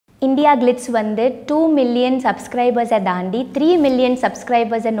Indiaglitz வந்து 2 million subscribers தாண்டி 3 million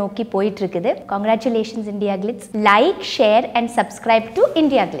subscribers நோக்கி போயிட்டு இருக்குது. Congratulations Indiaglitz. Like, share and subscribe to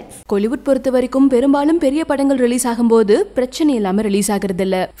Indiaglitz. Kollywood பொறுத்த வரைக்கும் பெரும்பாலும் பெரிய படங்கள் ரிலீஸ் ஆகும்போது பிரச்சனை இல்லாம ரிலீஸ் ஆகிறது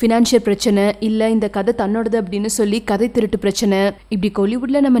இல்ல. ஃபினான்ஷியல் பிரச்சனை இல்ல இந்த கதை தன்னோடது அப்படின்னு சொல்லி கதை திருட்டு பிரச்சனை இப்படி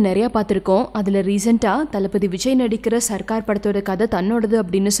கோலிவுட்ல நம்ம நிறைய பார்த்திருக்கோம். அதுல ரீசெண்டா தளபதி விஜய் நடிக்கிற சர்க்கார் படத்தோட கதை தன்னோடது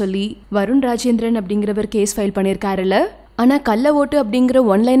அப்படின்னு சொல்லி வருண் ராஜேந்திரன் அப்படிங்கிறவர் கேஸ் ஃபைல் பண்ணியிருக்காருல்ல. ஆனா கள்ள ஓட்டு அப்படிங்கிற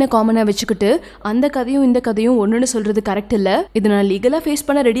ஒன்லைனை காமனா வச்சுக்கிட்டு அந்த கதையும் இந்த கதையும் ஒண்ணுன்னு சொல்றது கரெக்ட் இல்ல, இதை நான் லீகலா ஃபேஸ்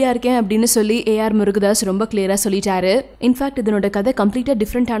பண்ண ரெடியா இருக்கேன் அப்படின்னு சொல்லி ஏஆர் முருகதாஸ் ரொம்ப கிளியரா சொல்லிட்டாரு. இன்ஃபேக்ட் இதனோட கதை கம்ப்ளீட்டா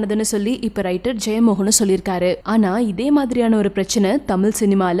டிஃப்ரெண்ட் ஆனதுன்னு சொல்லி இப்ப ரைட்டர் ஜெயமோகனும் சொல்லியிருக்காரு. ஆனா இதே மாதிரியான ஒரு பிரச்சனை தமிழ்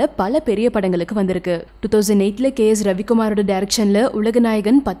சினிமால பல பெரிய படங்களுக்கு வந்திருக்கு. 2008ல KS ரவிக்குமாரோட டைரக்ஷன்ல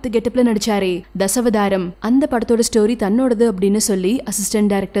உலகநாயகன் 10 கெட்டப்ல நடிச்சாரே தசவதாரம், அந்த படத்தோட ஸ்டோரி தன்னோடது அப்படின்னு சொல்லி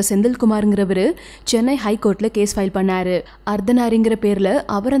assistant director செந்தில்குமார்ங்கிறவரு Chennai ஹைகோர்ட்ல case file பண்ணாரு. அர்த்தநாரிங்கிற பேர்ல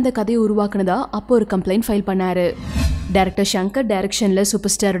அவர் அந்த கதையை உருவாக்குனதா அப்போ ஒரு கம்ப்ளைண்ட் ஃபைல் பண்ணாரு. டைரக்டர் சங்கர் டைரக்ஷன்ல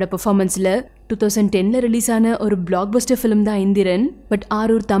சூப்பர் ஸ்டாரோட பெர்ஃபார்மன்ஸ்ல 2010ல ரிலீஸ் ஆன ஒரு பிளாக் பஸ்டர் ஃபிலிம் தான் எந்திரன். பட்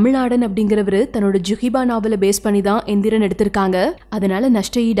ஆரூர் தமிழ்நாடன் அப்படிங்கிறவரு தன்னோட ஜுஹிபா நாவலை பேஸ் பண்ணி தான் எந்திரன் எடுத்திருக்காங்க. அதனால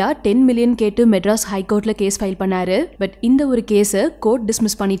நஷ்டஈடா 10 மில்லியன் கேட்டு மெட்ராஸ் ஹைகோர்ட்ல கேஸ் ஃபைல் பண்ணாரு. பட் இந்த ஒரு கேஸை கோர்ட்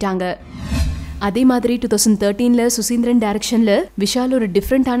டிஸ்மிஸ் பண்ணிட்டாங்க. அதே மாதிரி 2013ல சுசீந்திரன் டைரக்ஷன்ல விஷால் ஒரு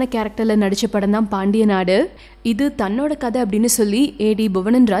டிஃப்ரெண்டான கேரக்டர்ல நடிச்ச படம் தான் பாண்டிய நாடு. இது தன்னோட கதை அப்படின்னு சொல்லி AD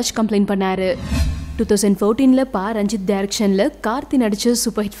புவனன்ராஜ் கம்ப்ளைண்ட் பண்ணாரு. 2014ல ரஞ்சித் டைரக்ஷன்ல கார்த்தி நடிச்ச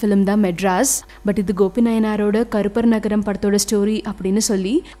சூப்பர் ஹிட் ஃபிலிம் தான் மெட்ராஸ். பட் இது கோபி நாயனாரோட கருப்பர் நகரம் படத்தோட ஸ்டோரி அப்படின்னு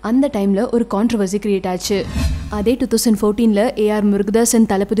சொல்லி அந்த டைம்ல ஒரு கான்ட்ரவர்சி கிரியேட் ஆச்சு. அதே 2014ல AR முருகதாஸ் அண்ட்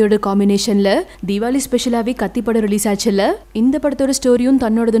தளபதியோட காம்பினேஷன்ல தீபாவளி ஸ்பெஷலாவே கத்தி படம் ரிலீஸ் ஆச்சுல்ல, இந்த படத்தோட ஸ்டோரியும்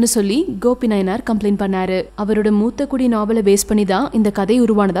தன்னோடதுன்னு சொல்லி கோபி நாயனார் கம்ப்ளைண்ட் பண்ணாரு. அவரோட மூத்த குடி நாவலை பேஸ் பண்ணி தான் இந்த கதை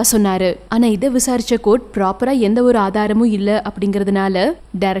உருவானதா சொன்னாரு. ஆனா இதை விசாரிச்ச கோர்ட் ப்ராப்பரா எந்த ஒரு ஆதாரமும் இல்ல அப்படிங்கறதுனால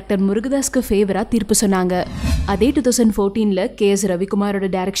டைரக்டர் முருகதாஸ்க்கு ஃபேவரா தீர்ப்பு சொன்னாங்க. அதே 2014ல KS ரவிக்குமாரோட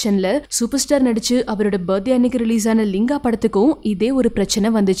டைரக்ஷன்ல சூப்பர் ஸ்டார் நடிச்சு அவரோட பர்த்டே அன்னைக்கு ரிலீஸ் ஆன லிங்கா படத்துக்கும் இதே ஒரு பிரச்சனை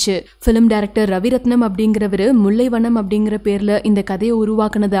வந்துச்சு. பிலிம் டைரக்டர் ரவிரத்னம் அப்படிங்கிறவரு முல்லைவனம் அப்படிங்கிற பேர்ல இந்த கதையை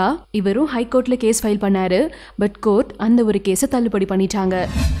உருவாக்குனதா இவரும் ஹைகோர்ட்ல கேஸ் ஃபைல் பண்ணாரு. பட் கோர்ட் அந்த ஒரு கேஸை தள்ளுபடி பண்ணிட்டாங்க.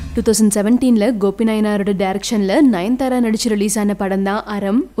 2017ல கோபி நாயனாரோட டைரக்ஷன்ல நயன்தாரா நடிச்சு ரிலீஸ் ஆன படம் தான்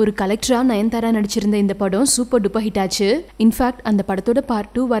அறம். ஒரு கலெக்டரா நயன்தாரா நடிச்சிருந்த இந்த படம் சூப்பர் டூப்பர் ஹிட் ஆச்சு. இன்ஃபேக்ட் அந்த படத்தோட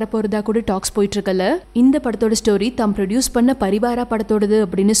பார்ட் 2 வரப்போறதா கூட டாக்ஸ் போயிட்டு இருக்கல. இந்த படத்தோட ஸ்டோரி தாம் ப்ரொடியூஸ் பண்ண பரிவாரா படத்தோடது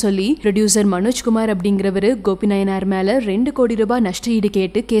அப்படின்னு சொல்லி ப்ரொடியூசர் மனோஜ்குமார் அப்படிங்கிறவரு கோபி நாயனார் மேல 2 கோடி ரூபாய் நஷ்ட ஈடு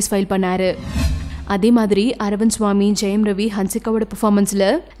கேட்டு கேஸ் ஃபைல் பண்ணாரு. அதே மாதிரி அரவிந்த் சுவாமி, ஜெயம் ரவி, ஹன்சிகாவோட பெர்ஃபார்மன்ஸ்ல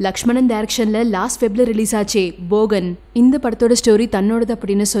லக்ஷ்மணன் டைரக்ஷன்ல லாஸ்ட் ஃபெப்ல ரிலீஸ் ஆச்சே போகன், இந்த படத்தோட ஸ்டோரி தன்னோடது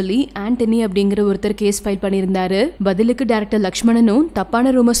அப்படின்னு சொல்லி ஆண்டனி அப்படிங்கிற ஒருத்தர் கேஸ் ஃபைல் பண்ணியிருந்தாரு. பதிலுக்கு டைரக்டர் லக்ஷ்மணனும்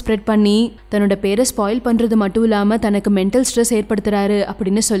தப்பான ரூமர் ஸ்ப்ரெட் பண்ணி தன்னோட பேரை ஸ்பாயில் பண்றது மட்டும் இல்லாம தனக்கு மென்டல் ஸ்ட்ரெஸ் ஏற்படுத்துறாரு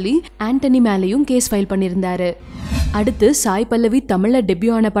அப்படின்னு சொல்லி ஆண்டனி மேலையும் கேஸ் ஃபைல் பண்ணியிருந்தாரு. அடுத்து சாய் பல்லவி தமிழ்ல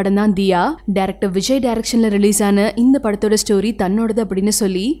டெபியூ ஆன படம் தான் தியா. டைரக்டர் விஜய் டைரக்ஷன்ல ரிலீஸ் ஆன இந்த படத்தோட ஸ்டோரி தன்னோடது அப்படின்னு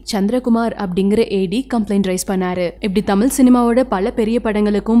சொல்லி சந்திரகுமார் அப்படிங்கிற AD கம்ப்ளைண்ட் ரைஸ் பண்ணாரு. இப்படி தமிழ் சினிமாவோட பல பெரிய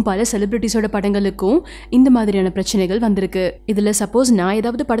படங்களுக்கும் பல செலிபிரிட்டிஸோட படங்களுக்கும் இந்த மாதிரியான பிரச்சனைகள் வந்திருக்கு. இதுல சப்போஸ் நான்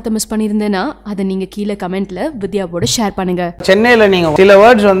ஏதாவது படத்தை மிஸ் பண்ணியிருந்தேன்னா அதை நீங்க கீழே கமெண்ட்ல வித்யாவோட ஷேர் பண்ணுங்க. சென்னையில நீங்க சில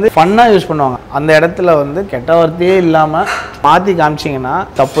வேர்ட்ஸ் வந்து ஃபன்னா யூஸ் பண்ணுவாங்க, அந்த இடத்துல வந்து கெட்ட வார்த்தையே இல்லாம மாத்தி காமிச்சிங்கன்னா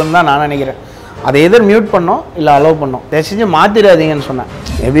தப்புன்னு தான் நான் நினைக்கிறேன். அதை எதிர் மியூட் பண்ணோம் இல்லை அலோவ் பண்ணோம், தயவு செஞ்சு மாற்றிடாதீங்கன்னு சொன்னேன்.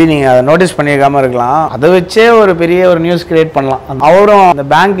 எப்படி நீங்கள் அதை நோட்டீஸ் பண்ணியிருக்காமல் இருக்கலாம், அதை வச்சே ஒரு பெரிய ஒரு நியூஸ் கிரியேட் பண்ணலாம். அவரும் அந்த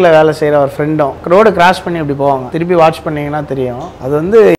பேங்க்கில் வேலை செய்கிற ஒரு ஃப்ரெண்டும் ரோடு கிராஸ் பண்ணி இப்படி போவாங்க, திருப்பி வாட்ச் பண்ணிங்கன்னா தெரியும். அது வந்து